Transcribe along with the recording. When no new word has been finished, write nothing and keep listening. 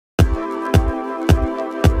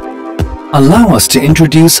Allow us to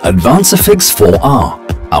introduce ADVANSAFIX IV R,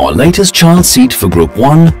 our latest child seat for Group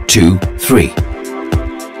 1, 2, 3.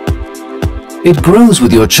 It grows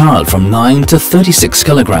with your child from 9 to 36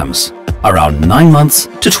 kilograms, around 9 months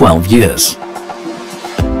to 12 years.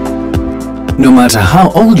 No matter how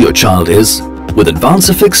old your child is, with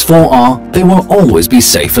ADVANSAFIX IV R, they will always be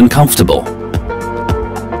safe and comfortable.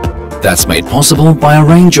 That's made possible by a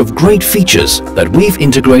range of great features that we've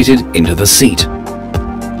integrated into the seat.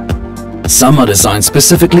 Some are designed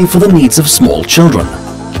specifically for the needs of small children,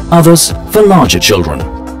 others for larger children,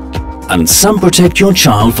 and some protect your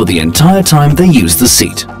child for the entire time they use the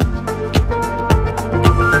seat.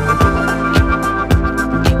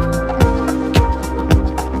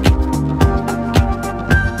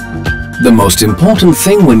 The most important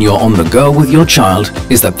thing when you're on the go with your child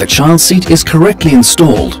is that the child seat is correctly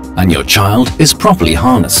installed and your child is properly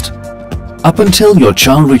harnessed. Up until your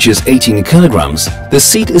child reaches 18 kilograms, the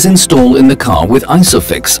seat is installed in the car with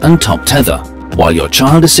ISOFIX and top tether, while your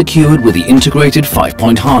child is secured with the integrated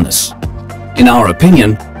 5-point harness. In our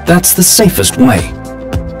opinion, that's the safest way.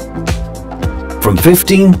 From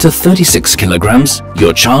 15 to 36 kilograms,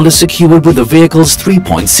 your child is secured with the vehicle's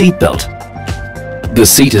 3-point seatbelt. The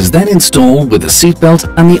seat is then installed with the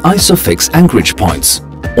seatbelt and the ISOFIX anchorage points,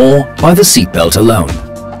 or by the seatbelt alone.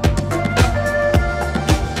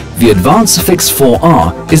 The ADVANSAFIX IV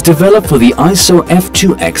R is developed for the ISO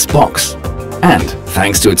F2X box, and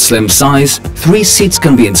thanks to its slim size, 3 seats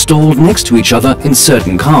can be installed next to each other in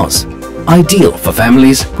certain cars, ideal for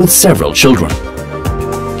families with several children.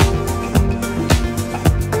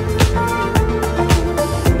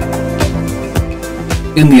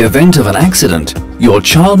 In the event of an accident, your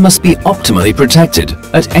child must be optimally protected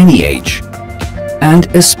at any age, and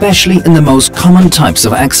especially in the most common types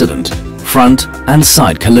of accident, front and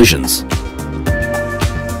side collisions.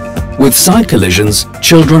 With side collisions,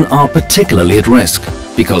 children are particularly at risk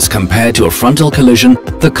because compared to a frontal collision,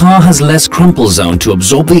 the car has less crumple zone to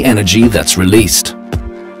absorb the energy that's released.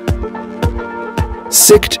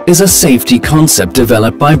 SICT is a safety concept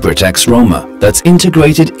developed by Britax Römer that's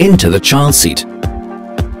integrated into the child seat.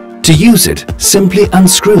 To use it, simply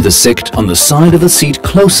unscrew the SICT on the side of the seat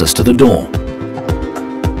closest to the door.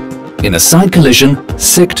 In a side collision,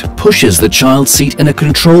 SICT pushes the child seat in a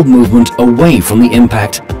controlled movement away from the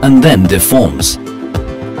impact and then deforms.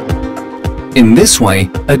 In this way,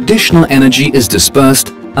 additional energy is dispersed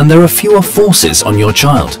and there are fewer forces on your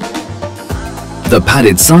child. The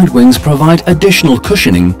padded side wings provide additional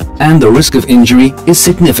cushioning and the risk of injury is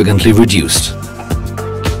significantly reduced.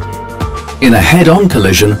 In a head-on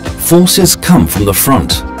collision, forces come from the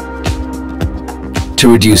front.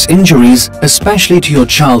 To reduce injuries, especially to your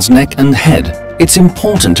child's neck and head, it's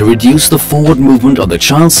important to reduce the forward movement of the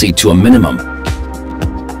child seat to a minimum.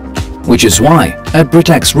 Which is why, at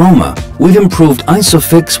Britax Römer, we've improved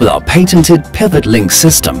ISOFIX with our patented pivot link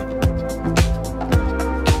system.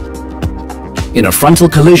 In a frontal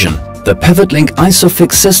collision, the pivot link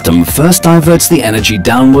ISOFIX system first diverts the energy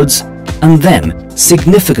downwards and then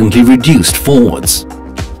significantly reduced forwards.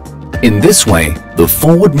 In this way, the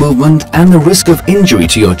forward movement and the risk of injury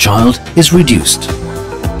to your child is reduced.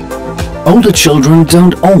 Older children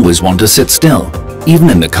don't always want to sit still, even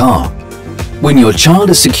in the car. When your child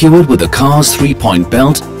is secured with the car's 3-point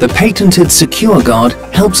belt, the patented Secure Guard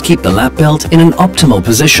helps keep the lap belt in an optimal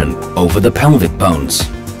position over the pelvic bones.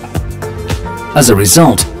 As a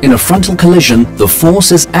result, in a frontal collision, the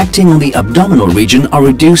forces acting on the abdominal region are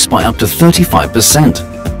reduced by up to 35%.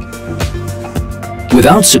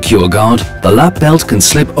 Without Secure Guard, the lap belt can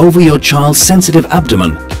slip over your child's sensitive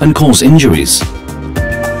abdomen and cause injuries.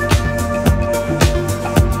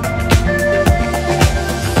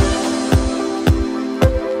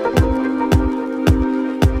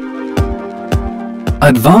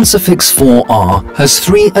 ADVANSAFIX IV R has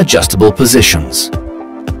 3 adjustable positions.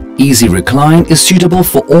 Easy recline is suitable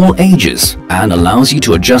for all ages and allows you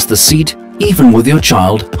to adjust the seat even with your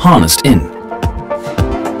child harnessed in.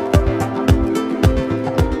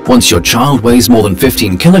 Once your child weighs more than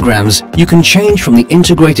 15 kilograms, you can change from the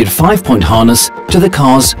integrated 5-point harness to the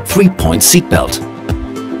car's 3-point seatbelt.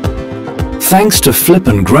 Thanks to Flip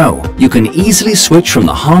and Grow, you can easily switch from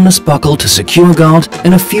the harness buckle to Secure Guard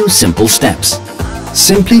in a few simple steps.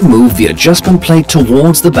 Simply move the adjustment plate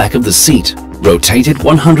towards the back of the seat, rotate it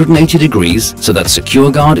 180 degrees so that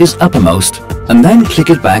Secure Guard is uppermost, and then click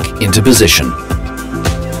it back into position.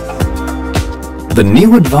 The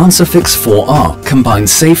new ADVANSAFIX IV R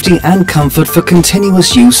combines safety and comfort for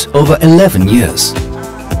continuous use over 11 years.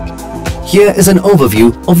 Here is an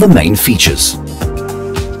overview of the main features.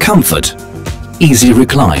 Comfort. Easy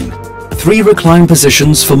recline. 3 recline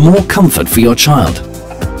positions for more comfort for your child.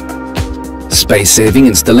 Space-saving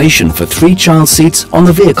installation for 3 child seats on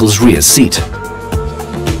the vehicle's rear seat.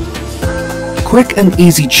 Quick and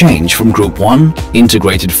easy change from Group 1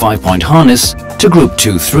 integrated 5-point harness to Group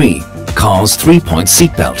 2-3 car's 3-point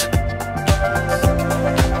seatbelt.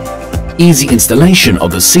 Easy installation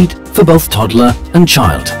of the seat for both toddler and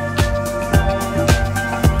child.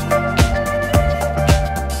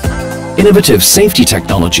 Innovative safety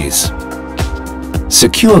technologies.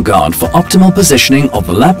 Secure guard for optimal positioning of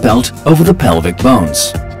the lap belt over the pelvic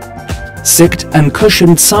bones. Sicked and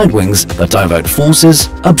cushioned side wings that divert forces,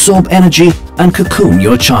 absorb energy and cocoon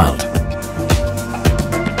your child.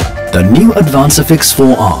 The new ADVANSAFIX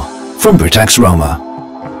IV R from Britax Römer.